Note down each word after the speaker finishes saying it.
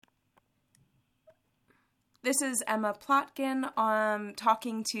This is Emma Plotkin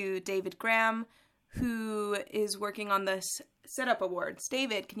talking to David Graham, who is working on the Sit-Up Awards.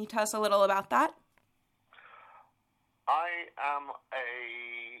 David, can you tell us a little about that? I am a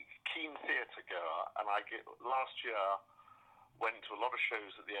keen theatre goer, and last year went to a lot of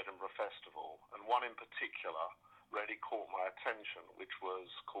shows at the Edinburgh Festival, and one in particular really caught my attention, which was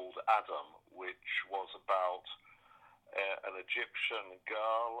called Adam, which was about an Egyptian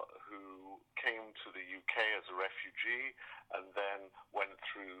girl who came to the UK as a refugee and then went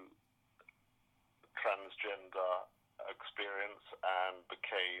through transgender experience and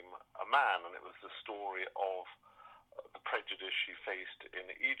became a man. And it was the story of the prejudice she faced in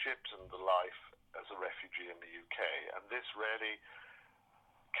Egypt and the life as a refugee in the UK. And this really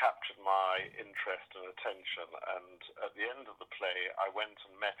captured my interest and attention. And at the end of the play, I went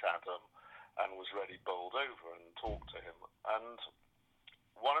and met Adam and was really bowled over and talked to him. And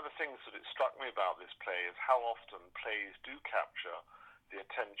one of the things that it struck me about this play is how often plays do capture the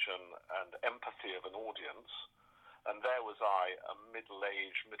attention and empathy of an audience. And there was I, a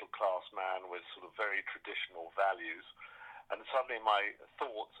middle-aged, middle-class man with sort of very traditional values. And suddenly my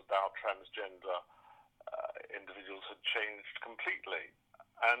thoughts about transgender individuals had changed completely.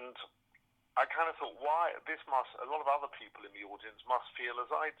 And I kind of thought, a lot of other people in the audience must feel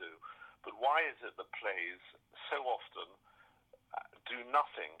as I do. But why is it that plays so often do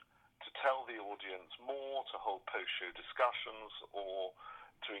nothing to tell the audience more, to hold post-show discussions, or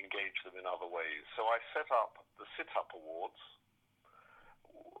to engage them in other ways? So I set up the Sit-Up Awards,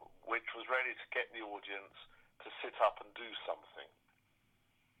 which was ready to get the audience to sit up and do something.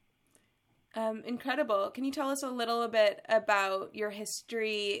 Incredible. Can you tell us a little bit about your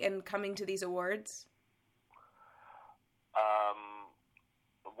history in coming to these awards?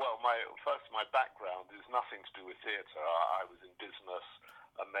 Well, my background is nothing to do with theatre. I was in business,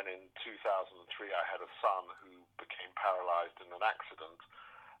 and then in 2003 I had a son who became paralysed in an accident,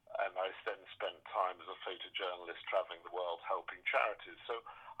 and I then spent time as a photojournalist travelling the world helping charities. So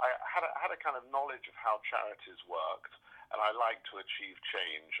I had a kind of knowledge of how charities worked, and I like to achieve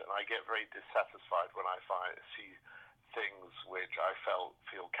change, and I get very dissatisfied when I see things which I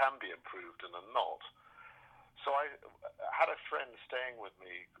feel can be improved and are not. So I had a friend staying with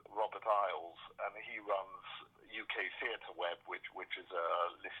me, Robert Isles, and he runs UK Theatre Web, which is a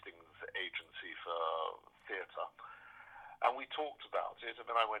listings agency for theatre. And we talked about it, and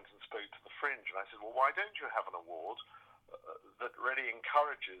then I went and spoke to the Fringe, and I said, well, why don't you have an award that really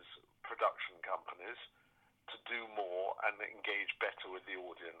encourages production companies to do more and engage better with the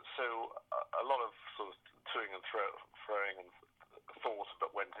audience? So a lot of sort of toing and throwing and thought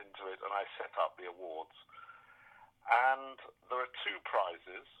that went into it, and I set up the awards. And there are two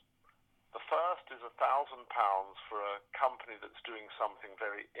prizes. The first is £1,000 for a company that's doing something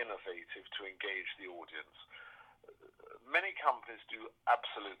very innovative to engage the audience. Many companies do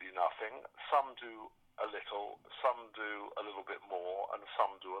absolutely nothing. Some do a little, some do a little bit more, and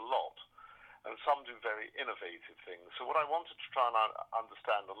some do a lot. And some do very innovative things. So what I wanted to try and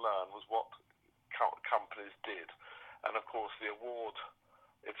understand and learn was what companies did. And of course the award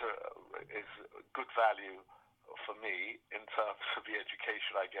is good value for me in terms of the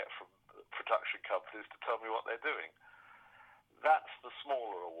education I get from production companies to tell me what they're doing. That's the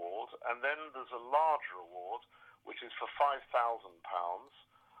smaller award. And then there's a larger award, which is for £5,000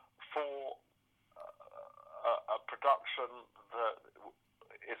 for a production that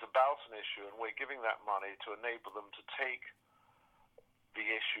is about an issue, and we're giving that money to enable them to take the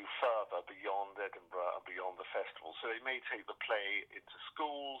issue further beyond Edinburgh and beyond the festival. So they may take the play into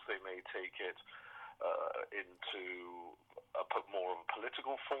schools, they may take it into put more of a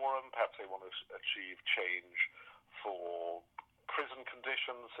political forum. Perhaps they want to achieve change for prison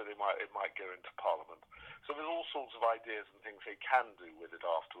conditions, so it might go into Parliament. So there's all sorts of ideas and things they can do with it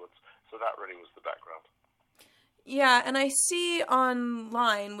afterwards. So that really was the background. Yeah, and I see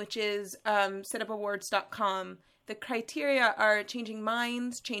online, which is situpawards.com, the criteria are changing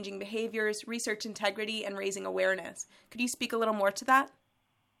minds, changing behaviors, research integrity, and raising awareness. Could you speak a little more to that?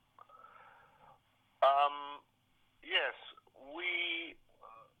 Yes,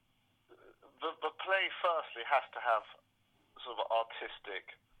 the play firstly has to have sort of artistic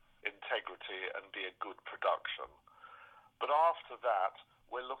integrity and be a good production. But after that,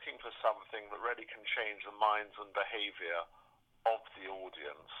 we're looking for something that really can change the minds and behaviour of the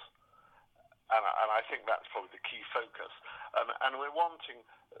audience. And I think that's probably the key focus. And we're wanting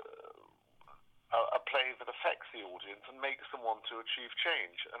a play that affects the audience and makes them want to achieve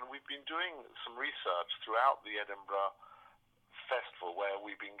change. And we've been doing some research throughout the Edinburgh Festival where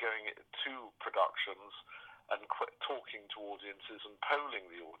we've been going to productions and talking to audiences and polling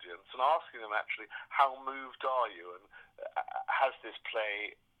the audience and asking them actually, how moved are you, and has this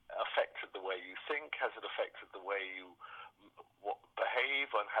play affected the way you think? Has it affected the way you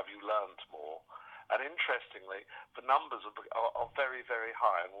behave, and have you learned more? And interestingly, the numbers are very, very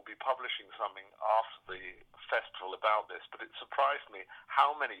high, and we'll be publishing something after the festival about this, but it surprised me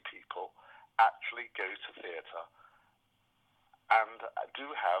how many people actually go to theatre and do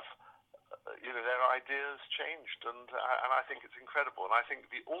have their ideas changed, and I think it's incredible. And I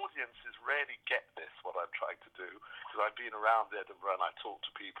think the audiences rarely get this, what I'm trying to do, because I've been around Edinburgh and I talk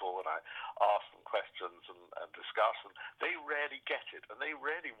to people and I ask them questions and discuss, and they rarely get it, and they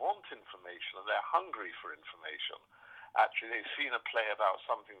really want information, and they're hungry for information. Actually, they've seen a play about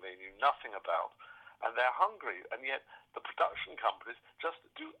something they knew nothing about, and they're hungry, and yet the production companies just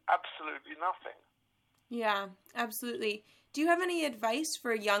do absolutely nothing. Yeah, absolutely. Do you have any advice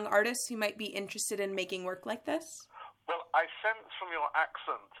for young artists who might be interested in making work like this? Well, I sense from your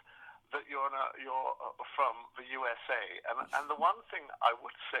accent that you're from the USA, and the one thing I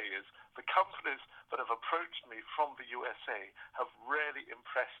would say is the companies that have approached me from the USA have really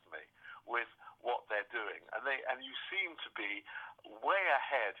impressed me with what they're doing, and you seem to be way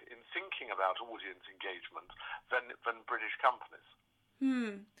ahead in thinking about audience engagement than British companies.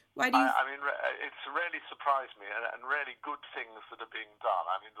 Why do you... I mean, it's really surprised me, and really good things that are being done.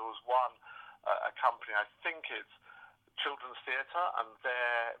 I mean, there was one, a company, I think it's Children's Theatre, and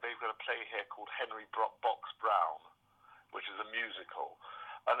they've got a play here called Henry Box Brown, which is a musical.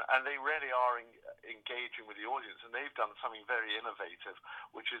 And they really are engaging with the audience, and they've done something very innovative,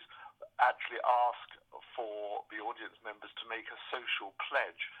 which is actually ask for the audience members to make a social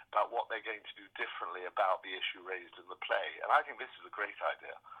pledge about what they're going to do differently about the issue raised in the play. And I think this is a great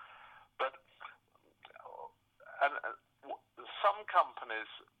idea. But some companies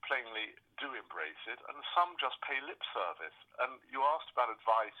plainly do embrace it, and some just pay lip service. And you asked about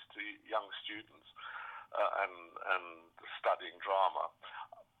advice to young students and studying drama.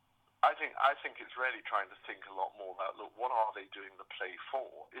 I think it's really trying to think a lot more about, look, what are they doing the play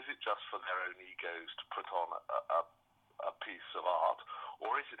for? Is it just for their own egos to put on a piece of art,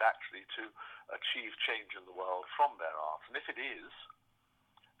 or is it actually to achieve change in the world from their art? And if it is,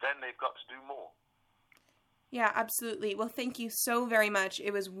 then they've got to do more. Yeah, absolutely. Well, thank you so very much.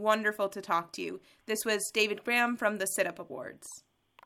 It was wonderful to talk to you. This was David Graham from the Sit Up Awards.